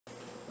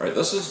Alright,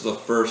 this is the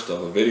first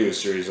of a video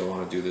series I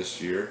want to do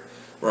this year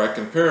where I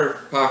compare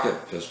pocket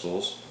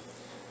pistols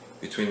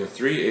between the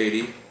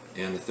 380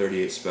 and the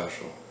 38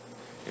 Special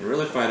and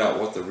really find out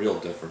what the real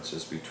difference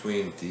is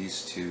between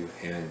these two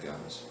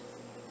handguns.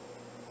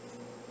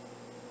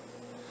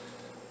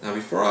 Now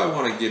before I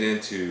want to get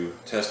into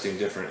testing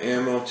different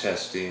ammo,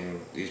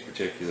 testing these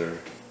particular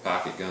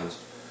pocket guns,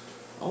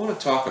 I want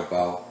to talk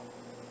about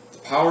the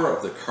power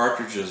of the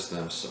cartridges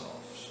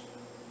themselves.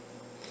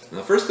 And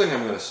the first thing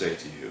I'm going to say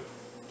to you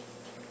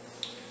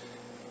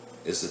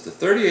is that the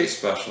 38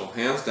 Special,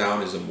 hands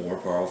down, is a more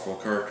powerful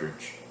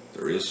cartridge.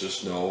 There is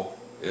just no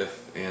ifs,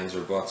 ands,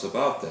 or buts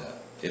about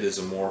that. It is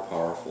a more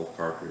powerful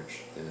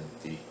cartridge than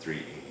the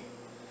 380.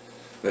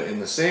 But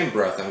in the same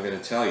breath, I'm going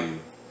to tell you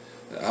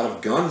that out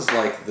of guns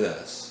like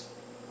this,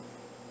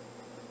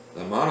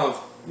 the amount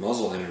of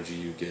muzzle energy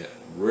you get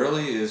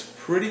really is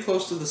pretty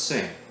close to the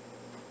same.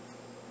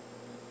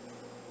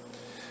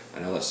 I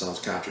know that sounds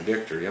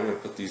contradictory. I'm going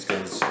to put these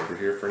guns over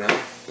here for now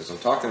because I'm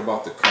talking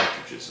about the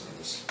cartridges in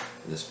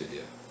this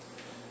video.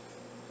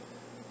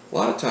 A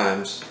lot of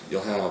times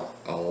you'll have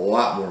a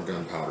lot more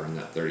gunpowder in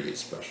that 38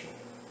 Special.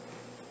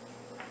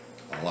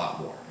 A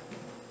lot more.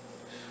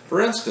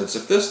 For instance,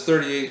 if this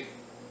 38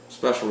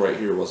 Special right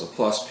here was a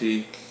plus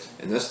P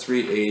and this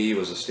 380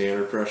 was a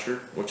standard pressure,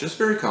 which is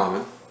very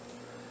common,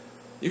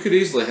 you could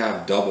easily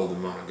have double the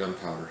amount of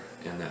gunpowder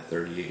in that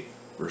 38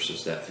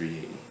 versus that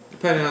 380,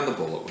 depending on the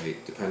bullet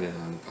weight, depending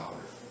on the powder.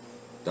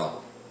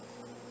 Double.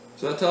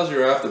 So that tells you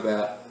right off the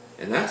bat,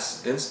 in that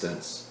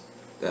instance,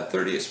 that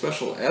 38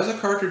 Special as a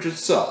cartridge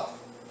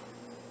itself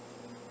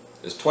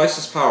is twice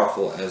as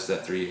powerful as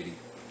that 380.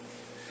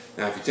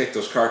 Now if you take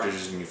those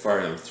cartridges and you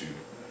fire them through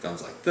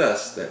guns like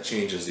this, that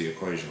changes the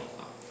equation a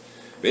lot.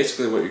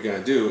 Basically what you're going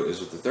to do is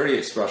with the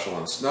 38 Special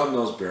on a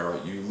snub-nosed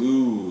barrel, you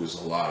lose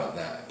a lot of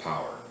that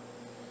power.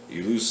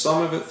 You lose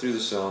some of it through the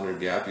cylinder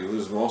gap, you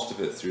lose most of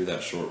it through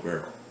that short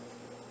barrel.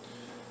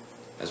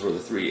 As with the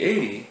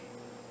 380,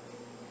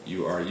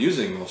 you are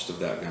using most of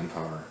that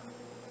gunpowder,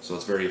 so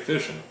it's very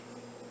efficient.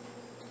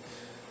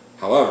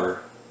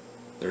 However,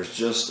 there's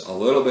just a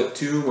little bit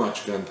too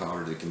much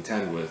gunpowder to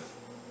contend with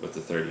the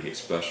 38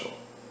 Special.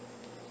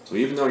 So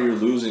even though you're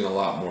losing a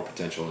lot more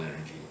potential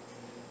energy,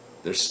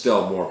 there's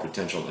still more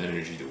potential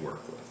energy to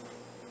work with.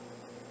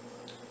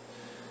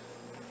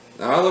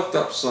 Now I looked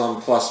up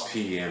some plus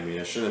P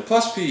ammunition, and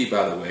plus P,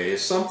 by the way,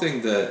 is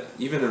something that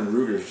even in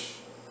Ruger's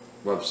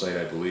website,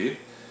 I believe,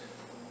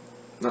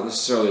 not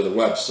necessarily the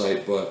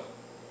website, but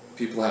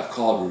people have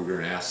called Ruger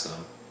and asked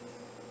them,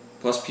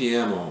 plus P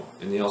ammo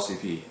in the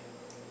LCP.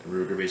 And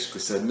Ruger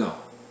basically said, no,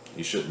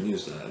 you shouldn't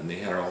use that. And they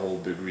had a whole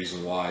big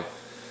reason why.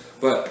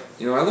 But,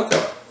 you know, I looked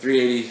up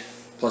 380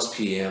 plus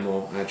P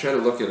ammo, and I tried to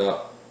look it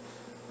up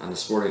on the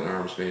Sporting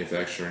Arms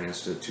Manufacturing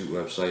Institute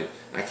website.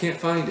 I can't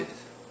find it,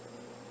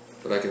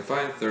 but I can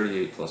find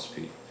 38 plus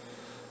P.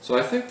 So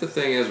I think the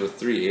thing is with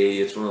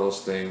 380, it's one of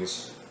those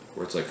things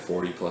where it's like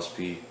 40 plus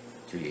P,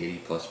 380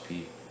 plus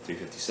P,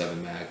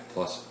 357 mag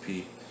plus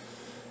P.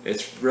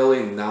 It's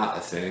really not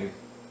a thing.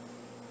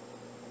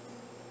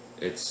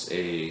 It's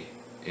a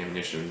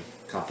ammunition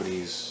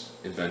company's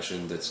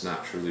invention that's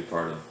not truly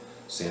part of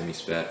SAMI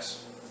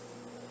specs.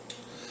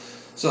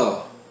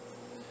 So,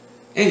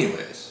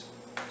 anyways,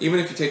 even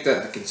if you take that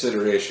into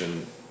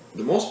consideration,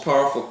 the most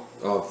powerful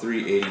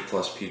 380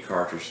 plus P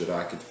cartridge that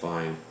I could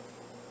find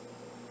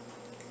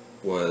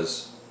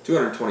was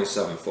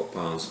 227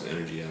 foot-pounds of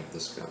energy out of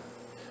this gun.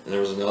 And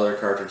there was another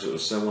cartridge that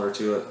was similar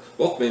to it,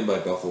 both made by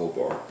Buffalo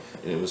Bore,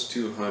 and it was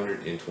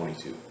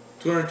 222.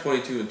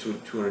 222 and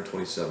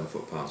 227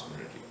 foot-pounds of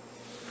energy.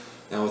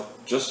 Now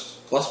with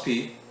just plus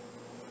P,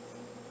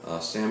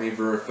 SAMI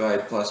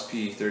verified plus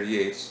P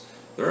 38s,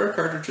 there are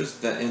cartridges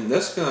that in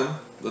this gun,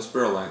 this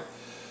barrel length,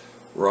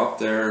 were up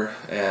there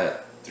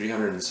at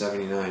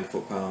 379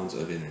 foot-pounds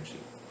of energy.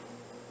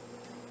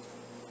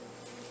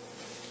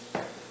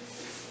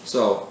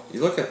 So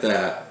you look at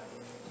that,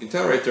 you can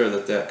tell right there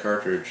that that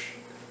cartridge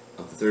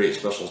of the 38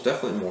 Special is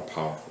definitely more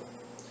powerful.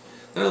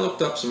 Then I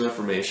looked up some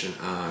information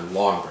on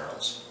long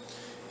barrels,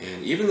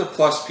 and even the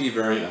plus P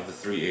variant of the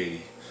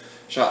 380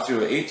 shot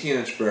through an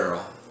 18-inch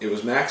barrel. It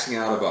was maxing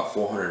out about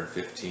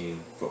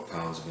 415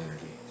 foot-pounds of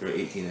energy through an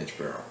 18-inch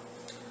barrel.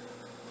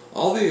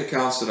 All the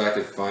accounts that I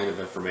could find of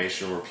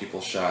information where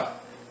people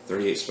shot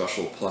 38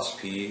 Special plus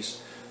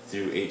Ps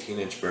through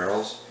 18-inch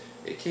barrels,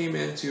 it came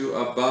into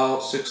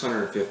about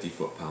 650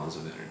 foot-pounds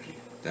of energy.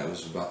 That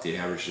was about the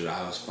average that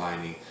I was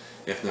finding,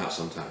 if not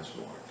sometimes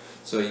more.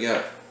 So you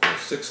got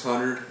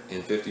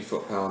 650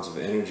 foot-pounds of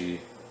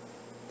energy.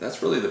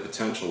 That's really the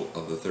potential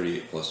of the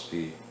 38 plus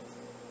P.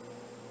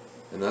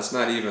 And that's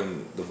not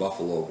even the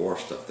Buffalo Bore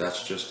stuff.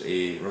 That's just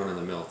a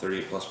run-of-the-mill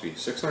 38 plus P.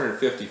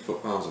 650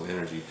 foot-pounds of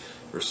energy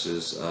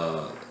versus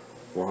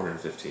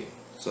 415.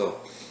 So,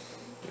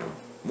 you know,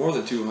 more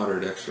than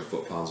 200 extra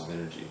foot-pounds of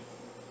energy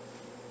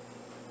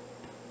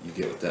you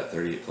get with that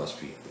 38 plus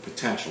P. The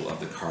potential of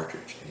the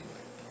cartridge, anyway.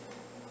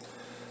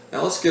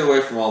 Now let's get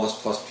away from all this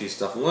plus P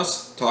stuff and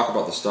let's talk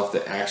about the stuff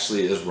that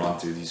actually is run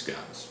through these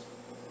guns.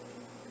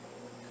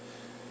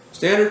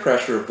 Standard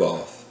pressure of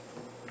both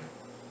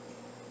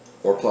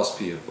or plus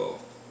P of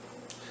both.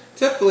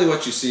 Typically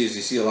what you see is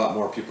you see a lot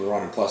more people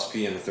running plus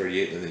P in the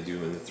 38 than they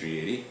do in the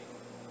 380.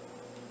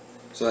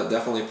 So that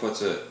definitely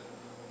puts it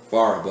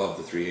far above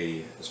the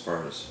 380 as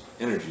far as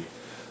energy.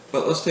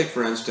 But let's take,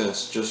 for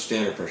instance, just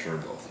standard pressure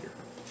in both here.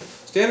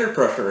 Standard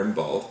pressure in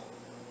both,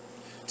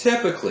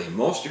 typically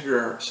most of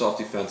your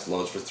self-defense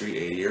loads for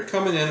 380 are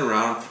coming in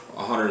around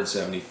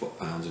 170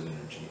 foot-pounds of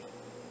energy.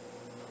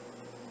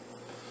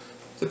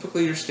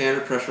 Typically your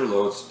standard pressure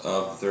loads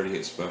of the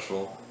 38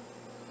 Special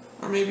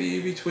are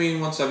maybe between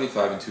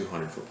 175 and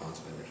 200 foot-pounds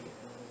of energy.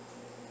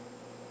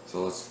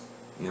 So let's,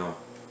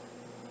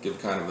 give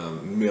kind of a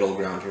middle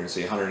ground here and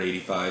say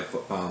 185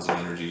 foot-pounds of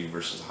energy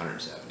versus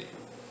 170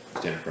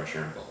 standard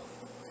pressure in both.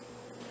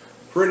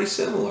 Pretty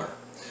similar.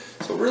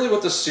 So really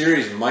what the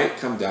series might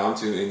come down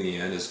to in the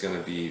end is going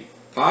to be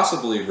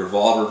possibly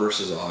revolver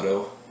versus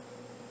auto,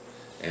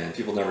 and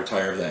people never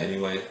tire of that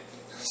anyway.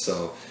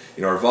 So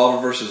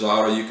revolver versus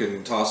auto, you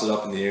can toss it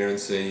up in the air and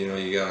say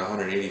you got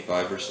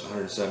 185 versus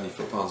 170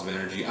 foot-pounds of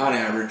energy on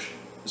average,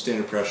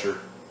 standard pressure,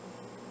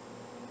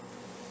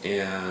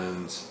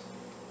 and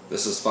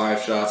this is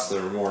 5 shots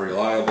that are more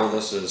reliable.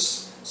 This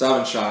is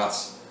 7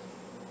 shots.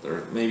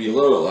 They're maybe a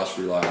little bit less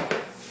reliable.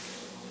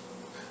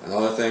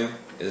 Another thing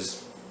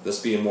is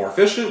this being more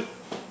efficient,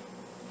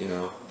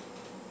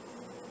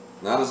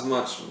 not as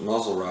much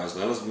muzzle rise,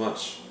 not as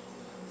much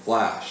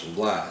flash and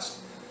blast.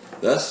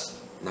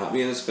 This not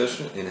being as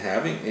efficient and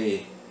having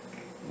a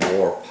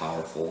more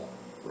powerful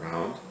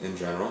round in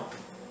general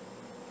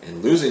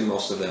and losing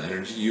most of that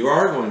energy, you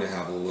are going to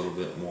have a little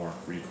bit more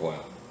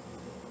recoil.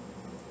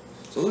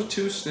 So those are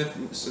two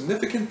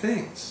significant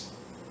things.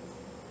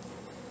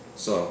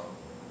 So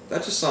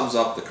that just sums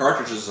up the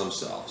cartridges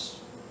themselves.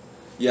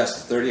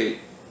 Yes, the 38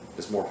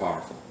 is more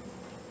powerful.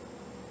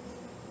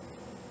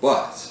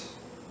 But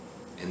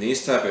in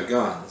these type of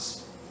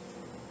guns,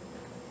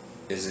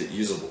 is it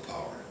usable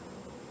power?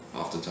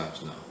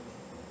 Oftentimes no.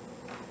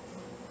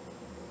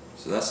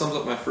 So that sums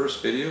up my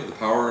first video, the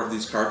power of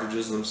these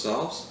cartridges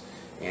themselves.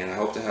 And I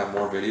hope to have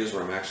more videos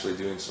where I'm actually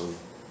doing some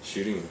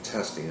shooting and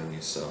testing on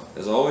these. So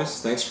as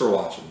always, thanks for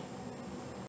watching.